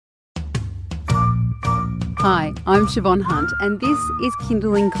Hi, I'm Siobhan Hunt, and this is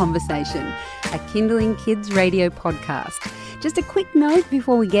Kindling Conversation, a Kindling Kids radio podcast. Just a quick note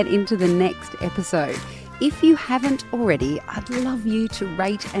before we get into the next episode. If you haven't already, I'd love you to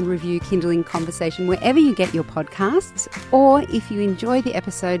rate and review Kindling Conversation wherever you get your podcasts, or if you enjoy the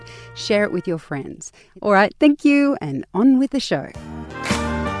episode, share it with your friends. All right, thank you, and on with the show.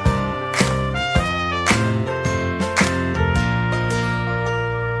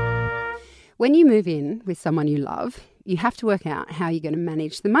 When you move in with someone you love, you have to work out how you're going to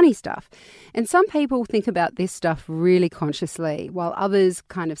manage the money stuff. And some people think about this stuff really consciously, while others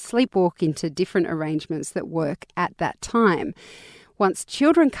kind of sleepwalk into different arrangements that work at that time. Once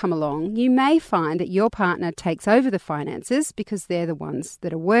children come along, you may find that your partner takes over the finances because they're the ones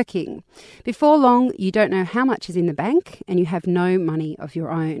that are working. Before long, you don't know how much is in the bank and you have no money of your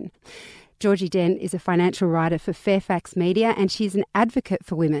own. Georgie Dent is a financial writer for Fairfax Media, and she's an advocate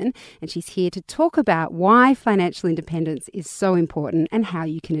for women, and she's here to talk about why financial independence is so important and how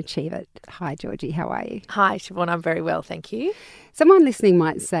you can achieve it. Hi, Georgie, how are you? Hi, Siobhan, I'm very well, thank you. Someone listening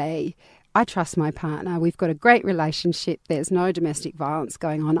might say, I trust my partner, we've got a great relationship, there's no domestic violence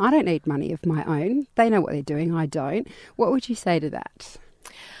going on, I don't need money of my own, they know what they're doing, I don't. What would you say to that?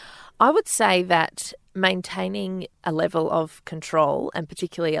 I would say that maintaining a level of control and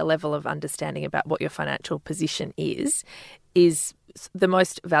particularly a level of understanding about what your financial position is the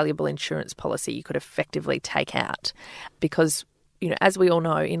most valuable insurance policy you could effectively take out, because as we all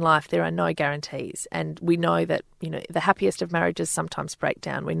know, in life there are no guarantees, and we know that the happiest of marriages sometimes break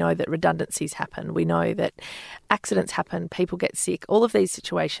down. We know that redundancies happen. We know that accidents happen, people get sick. All of these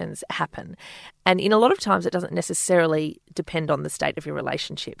situations happen. And in a lot of times it doesn't necessarily depend on the state of your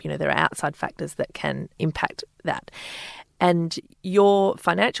relationship. There are outside factors that can impact that. And your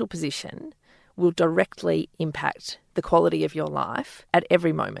financial position will directly impact the quality of your life at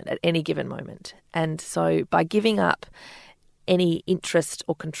every moment, at any given moment. And so by giving up any interest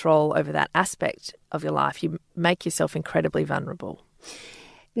or control over that aspect of your life, you make yourself incredibly vulnerable.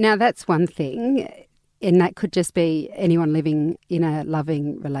 Now, that's one thing, and that could just be anyone living in a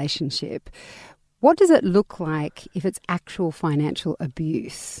loving relationship. What does it look like if it's actual financial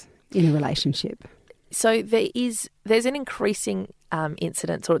abuse in a relationship? So there's an increasing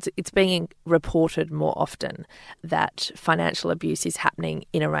incidence, or it's being reported more often, that financial abuse is happening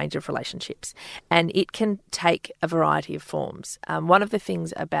in a range of relationships, and it can take a variety of forms. One of the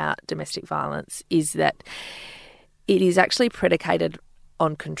things about domestic violence is that it is actually predicated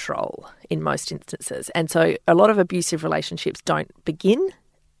on control in most instances, and so a lot of abusive relationships don't begin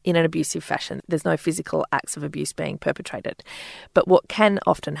in an abusive fashion. There's no physical acts of abuse being perpetrated. But what can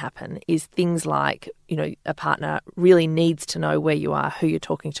often happen is things like, a partner really needs to know where you are, who you're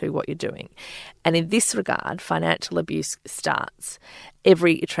talking to, what you're doing. And in this regard, financial abuse starts.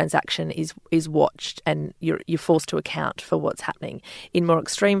 Every transaction is watched, and you're forced to account for what's happening. In more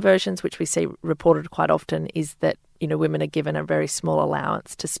extreme versions, which we see reported quite often, is that women are given a very small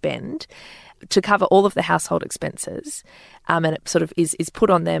allowance to spend to cover all of the household expenses, and it sort of is put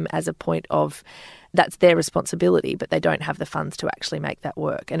on them as a point of that's their responsibility, but they don't have the funds to actually make that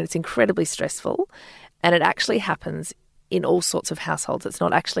work. And it's incredibly stressful, and it actually happens in all sorts of households. It's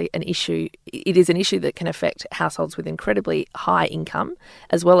not actually an issue. It is an issue that can affect households with incredibly high income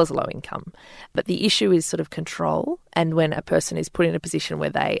as well as low income. But the issue is sort of control, and when a person is put in a position where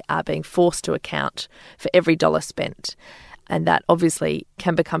they are being forced to account for every dollar spent. And that obviously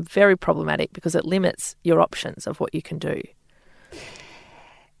can become very problematic because it limits your options of what you can do.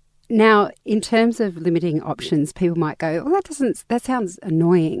 Now, in terms of limiting options, people might go, well, that sounds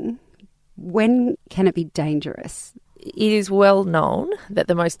annoying. When can it be dangerous? It is well known that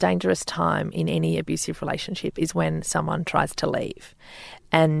the most dangerous time in any abusive relationship is when someone tries to leave.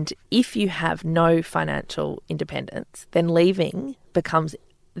 And if you have no financial independence, then leaving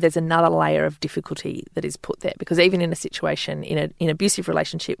there's another layer of difficulty that is put there, because even in a situation, in an abusive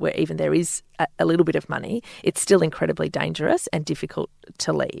relationship where even there is a little bit of money, it's still incredibly dangerous and difficult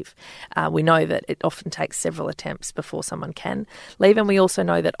to leave. We know that it often takes several attempts before someone can leave, and we also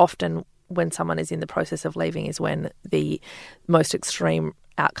know that often when someone is in the process of leaving is when the most extreme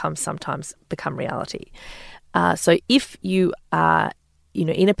outcomes sometimes become reality. So if you are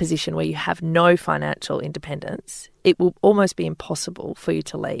in a position where you have no financial independence, it will almost be impossible for you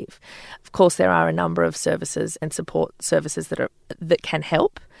to leave. Of course, there are a number of services and support services that can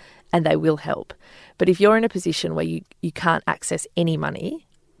help, and they will help. But if you're in a position where you can't access any money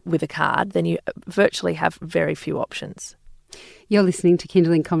with a card, then you virtually have very few options. You're listening to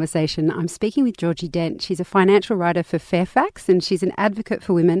Kindling Conversation. I'm speaking with Georgie Dent. She's a financial writer for Fairfax and she's an advocate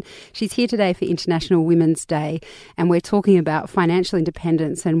for women. She's here today for International Women's Day and we're talking about financial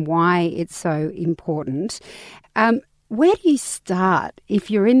independence and why it's so important. Where do you start if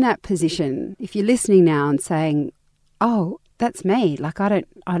you're in that position, if you're listening now and saying, oh, that's me. Like I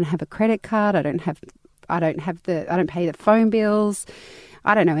don't have a credit card. I don't pay the phone bills.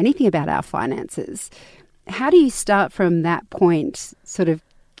 I don't know anything about our finances. How do you start from that point, sort of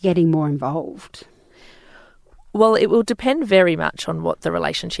getting more involved? Well, it will depend very much on what the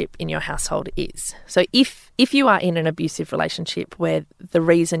relationship in your household is. So if you are in an abusive relationship where the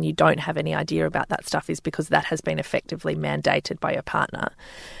reason you don't have any idea about that stuff is because that has been effectively mandated by your partner,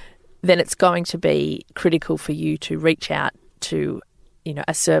 then it's going to be critical for you to reach out to,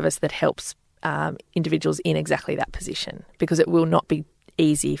 a service that helps individuals in exactly that position, because it will not be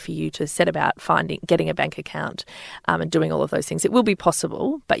easy for you to set about getting a bank account and doing all of those things. It will be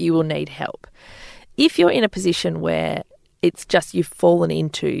possible, but you will need help. If you're in a position where it's just you've fallen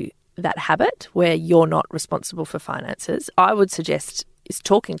into that habit where you're not responsible for finances, I would suggest is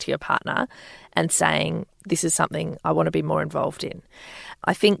talking to your partner and saying, this is something I want to be more involved in.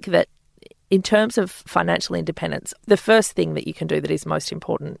 I think that in terms of financial independence, the first thing that you can do that is most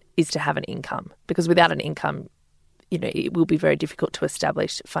important is to have an income, because without an income, it will be very difficult to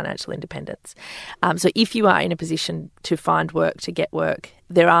establish financial independence. So if you are in a position to find work, to get work,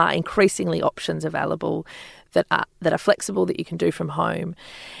 there are increasingly options available that are flexible, that you can do from home.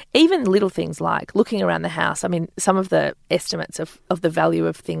 Even little things like looking around the house. I mean, some of the estimates of the value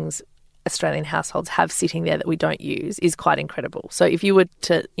of things Australian households have sitting there that we don't use is quite incredible. So if you were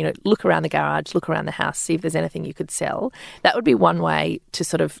to, look around the garage, look around the house, see if there's anything you could sell, that would be one way to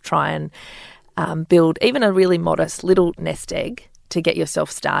sort of try and build even a really modest little nest egg to get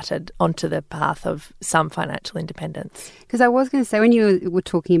yourself started onto the path of some financial independence. Because I was going to say, when you were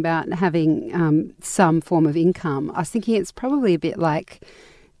talking about having some form of income, I was thinking it's probably a bit like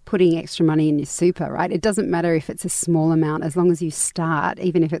putting extra money in your super, right? It doesn't matter if it's a small amount, as long as you start,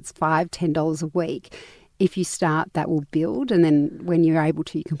 even if it's $5, $10 a week. If you start, that will build, and then when you're able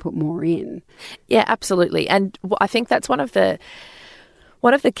to, you can put more in. Yeah, absolutely. And I think that's one of the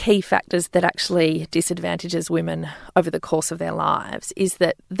key factors that actually disadvantages women over the course of their lives is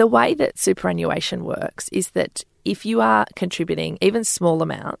that the way that superannuation works is that if you are contributing even small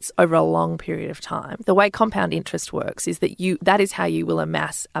amounts over a long period of time, the way compound interest works is that is how you will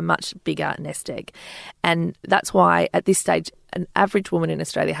amass a much bigger nest egg. And that's why at this stage, an average woman in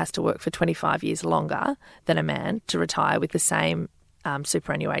Australia has to work for 25 years longer than a man to retire with the same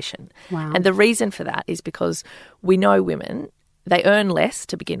superannuation. Wow. And the reason for that is because we know women, they earn less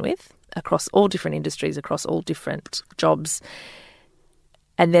to begin with across all different industries, across all different jobs.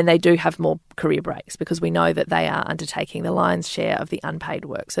 And then they do have more career breaks because we know that they are undertaking the lion's share of the unpaid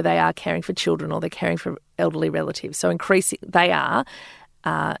work. So they are caring for children or they're caring for elderly relatives. So they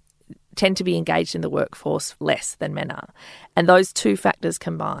tend to be engaged in the workforce less than men are. And those two factors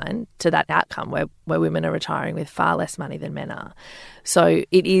combine to that outcome where women are retiring with far less money than men are. So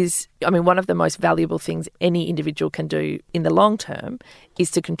it is, one of the most valuable things any individual can do in the long term is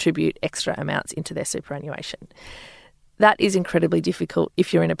to contribute extra amounts into their superannuation. That is incredibly difficult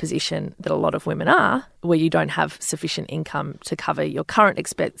if you're in a position that a lot of women are, where you don't have sufficient income to cover your current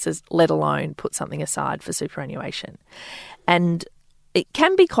expenses, let alone put something aside for superannuation. And it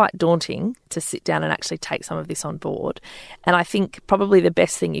can be quite daunting to sit down and actually take some of this on board. And I think probably the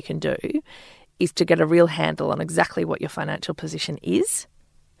best thing you can do is to get a real handle on exactly what your financial position is,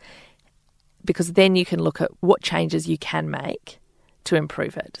 because then you can look at what changes you can make to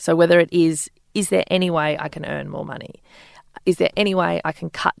improve it. So whether it is there any way I can earn more money? Is there any way I can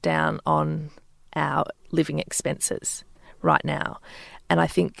cut down on our living expenses right now? And I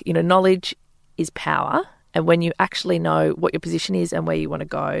think, knowledge is power. And when you actually know what your position is and where you want to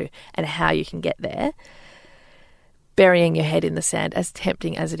go and how you can get there, burying your head in the sand, as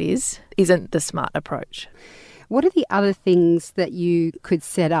tempting as it is, isn't the smart approach. What are the other things that you could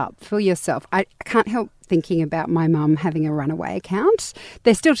set up for yourself? I can't help thinking about my mum having a runaway account.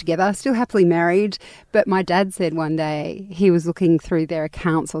 They're still together, still happily married, but my dad said one day he was looking through their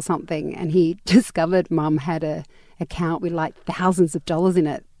accounts or something and he discovered mum had a account with like thousands of dollars in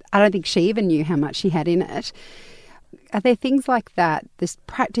it. I don't think she even knew how much she had in it. Are there things like that, there's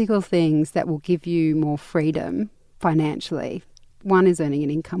practical things that will give you more freedom financially? One is earning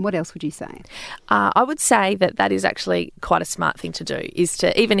an income. What else would you say? I would say that is actually quite a smart thing to do, is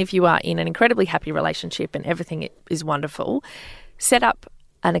to, even if you are in an incredibly happy relationship and everything is wonderful, set up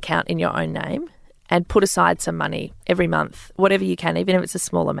an account in your own name and put aside some money every month, whatever you can, even if it's a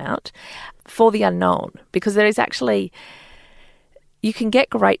small amount, for the unknown. Because there is actually you can get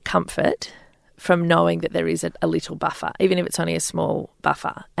great comfort from knowing that there is a little buffer, even if it's only a small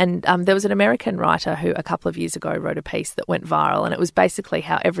buffer. And there was an American writer who a couple of years ago wrote a piece that went viral, and it was basically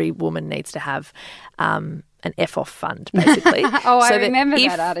how every woman needs to have an F-off fund, basically. I remember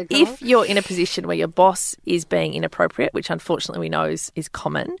that article. If you're in a position where your boss is being inappropriate, which unfortunately we know is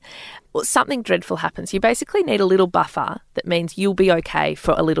common, or something dreadful happens, you basically need a little buffer that means you'll be okay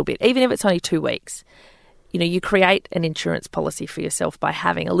for a little bit, even if it's only 2 weeks. You know, you create an insurance policy for yourself by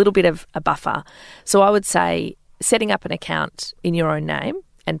having a little bit of a buffer. So I would say setting up an account in your own name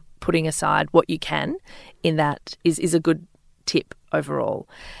and putting aside what you can in that is a good tip overall.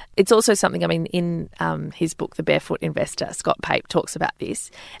 It's also something, I mean, in his book, The Barefoot Investor, Scott Pape talks about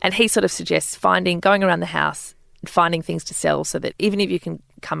this, and he sort of suggests going around the house, finding things to sell so that even if you can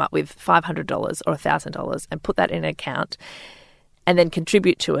come up with $500 or $1,000 and put that in an account and then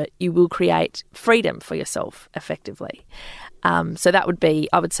contribute to it, you will create freedom for yourself effectively. So that would be,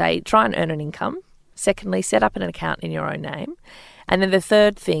 I would say, try and earn an income. Secondly, set up an account in your own name. And then the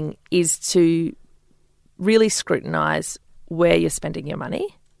third thing is to really scrutinise where you're spending your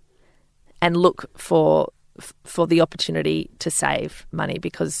money and look for the opportunity to save money,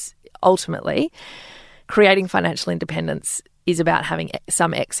 because ultimately creating financial independence is about having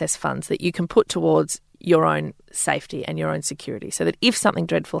some excess funds that you can put towards your own safety and your own security, so that if something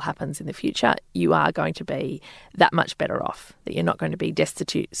dreadful happens in the future, you are going to be that much better off, that you're not going to be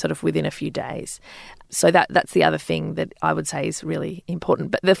destitute sort of within a few days. So that's the other thing that I would say is really important.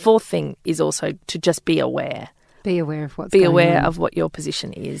 But the fourth thing is also to just be aware. Be aware of what's going on. Be aware of what your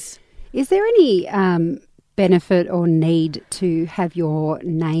position is. Is there any benefit or need to have your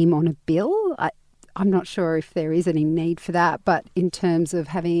name on a bill? I'm not sure if there is any need for that, but in terms of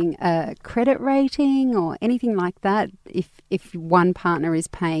having a credit rating or anything like that, if one partner is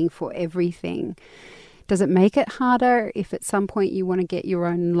paying for everything, does it make it harder if at some point you want to get your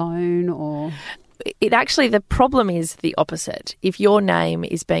own loan? Or it actually, the problem is the opposite. If your name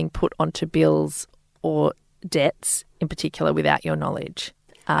is being put onto bills or debts in particular without your knowledge,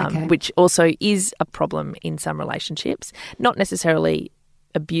 which also is a problem in some relationships, not necessarily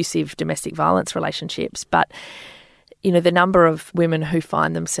abusive domestic violence relationships, but you know, the number of women who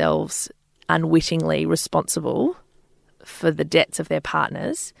find themselves unwittingly responsible for the debts of their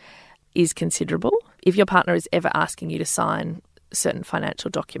partners is considerable. If your partner is ever asking you to sign certain financial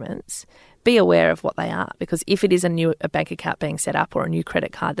documents, be aware of what they are, because if it is a bank account being set up or a new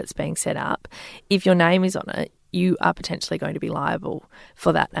credit card that's being set up, if your name is on it, you are potentially going to be liable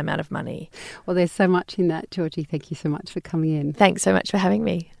for that amount of money. Well, there's so much in that, Georgie. Thank you so much for coming in. Thanks so much for having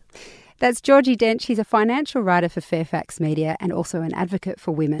me. That's Georgie Dent. She's a financial writer for Fairfax Media and also an advocate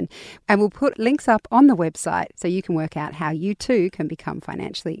for women. And we'll put links up on the website so you can work out how you too can become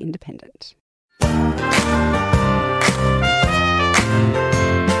financially independent.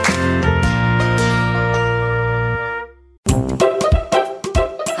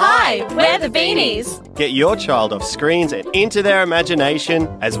 Hi, we're the Beanies. Get your child off screens and into their imagination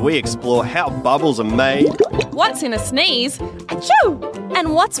as we explore how bubbles are made. What's in a sneeze? Achoo!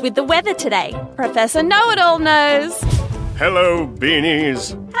 And what's with the weather today? Professor Know-It-All knows. Hello,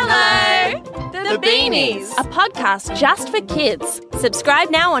 Beanies. Hello! The Beanies, a podcast just for kids. Subscribe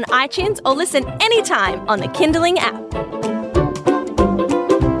now on iTunes or listen anytime on the Kindling app.